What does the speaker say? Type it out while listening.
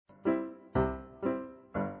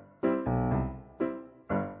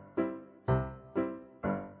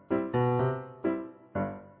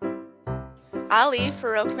Ali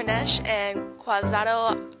Farouk-Manesh and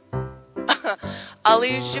Quazado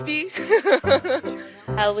Ali Shibi.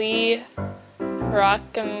 Ali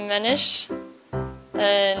Farouk-Manesh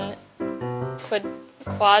and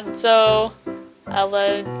Quadzo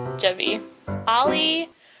Alajebi. Ali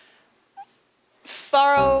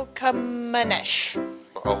Farouk-Manesh.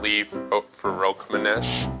 Ali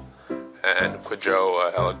Farouk-Manesh and Quajo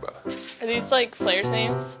Elegba. Are these like players'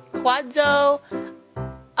 names? Quadzo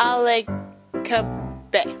Alekabe.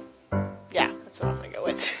 Yeah, that's what I'm going to go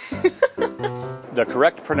with. The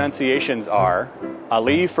correct pronunciations are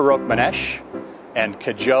Ali Farouk-Manesh and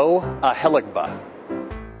Quajo Elegba.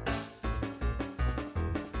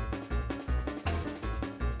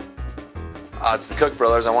 It's the Cook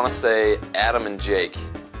brothers. I want to say Adam and Jake.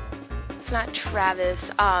 It's not Travis.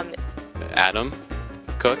 Adam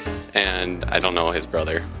Cook, and I don't know his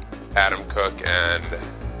brother. Adam Cook and...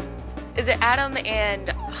 Is it Adam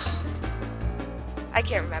and... I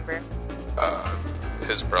can't remember.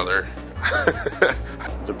 his brother.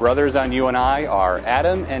 The brothers on UNI are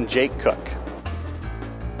Adam and Jake Cook.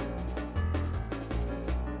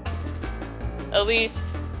 At least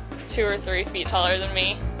 2 or 3 feet taller than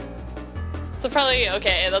me. So probably,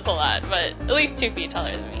 okay, that's a lot, but at least 2 feet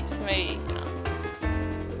taller than me. So maybe,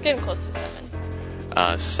 getting close to 7.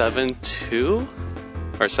 7'2"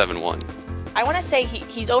 or 7'1"? I want to say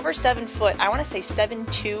he's over 7 foot. I want to say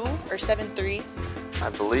 7'2" or 7'3". I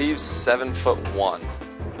believe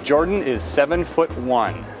 7'1". Jordan is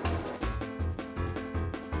 7'1".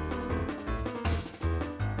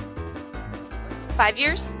 5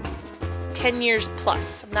 years? 10 years plus.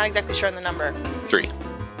 I'm not exactly sure on the number. 3.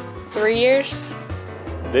 3 years?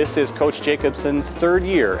 This is Coach Jacobson's 3rd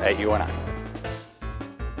year at UNI.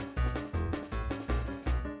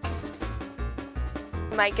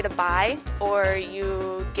 You might get a bye, or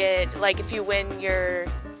you get, like, if you win your,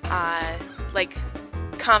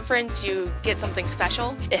 conference, you get something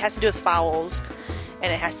special. It has to do with fouls,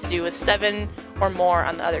 and it has to do with 7 or more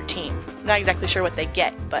on the other team. I'm not exactly sure what they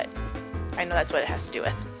get, but I know that's what it has to do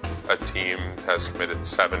with. A team has committed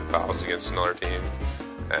 7 fouls against another team,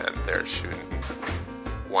 and they're shooting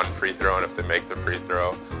 1 free throw, and if they make the free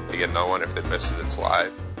throw, they get another one. If they miss it, it's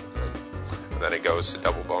live. And then it goes to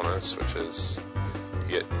double bonus, which is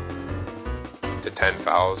you get to 10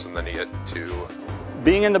 fouls, and then you get 2.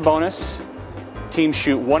 Being in the bonus, teams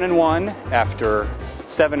shoot 1 and 1 after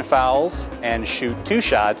 7 fouls and shoot 2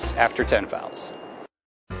 shots after 10 fouls.